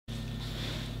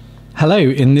Hello,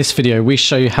 in this video we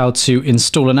show you how to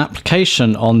install an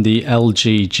application on the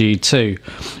LG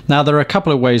G2. Now there are a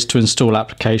couple of ways to install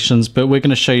applications, but we're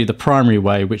going to show you the primary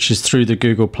way, which is through the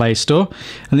Google Play Store.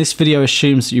 And this video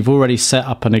assumes that you've already set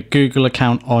up a Google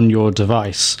account on your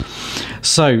device.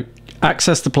 So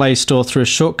access the Play Store through a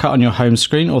shortcut on your home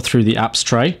screen or through the apps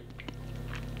tray.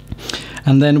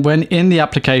 And then when in the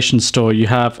application store, you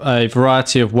have a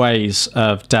variety of ways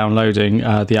of downloading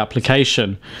the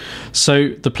application. So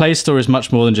the Play Store is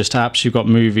much more than just apps. You've got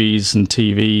movies and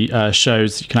TV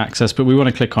shows that you can access, but we want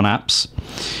to click on apps.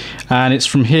 And it's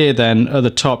from here then, at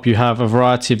the top, you have a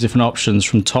variety of different options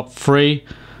from top free,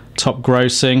 top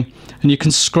grossing, and you can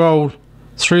scroll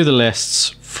through the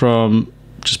lists from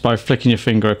just by flicking your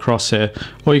finger across here,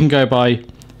 or you can go by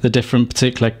the different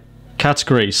particular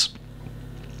categories.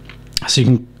 So you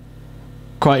can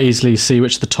quite easily see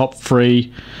which are the top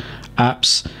free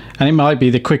apps, and it might be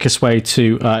the quickest way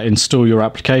to install your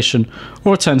application,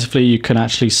 or alternatively you can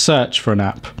actually search for an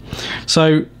app.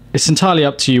 So it's entirely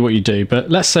up to you what you do, but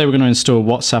let's say we're going to install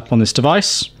WhatsApp on this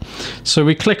device. So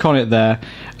we click on it there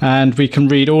and we can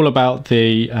read all about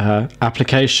the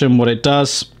application, what it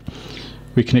does.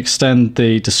 We can extend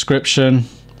the description,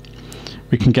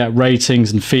 we can get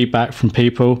ratings and feedback from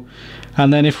people.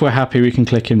 And then if we're happy, we can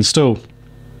click install.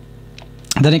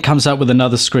 Then it comes up with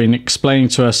another screen explaining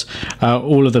to us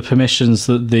all of the permissions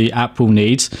that the app will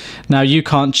need. Now you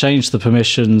can't change the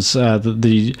permissions that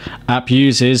the app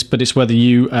uses, but it's whether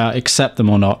you accept them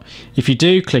or not. If you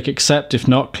do, click accept. If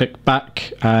not, click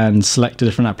back and select a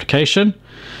different application.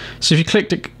 So if you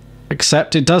clicked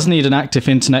accept, it does need an active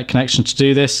internet connection to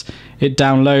do this. It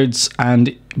downloads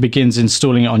and begins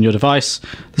installing it on your device.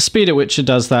 The speed at which it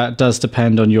does that does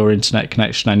depend on your internet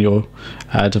connection and your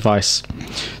device.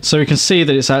 So we can see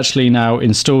that it's actually now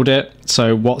installed it.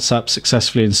 So WhatsApp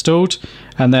successfully installed,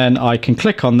 and then I can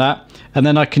click on that, and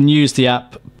then I can use the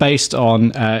app based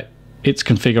on its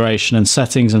configuration and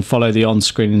settings and follow the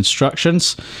on-screen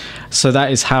instructions. So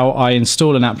that is how I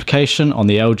install an application on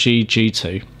the LG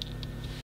G2.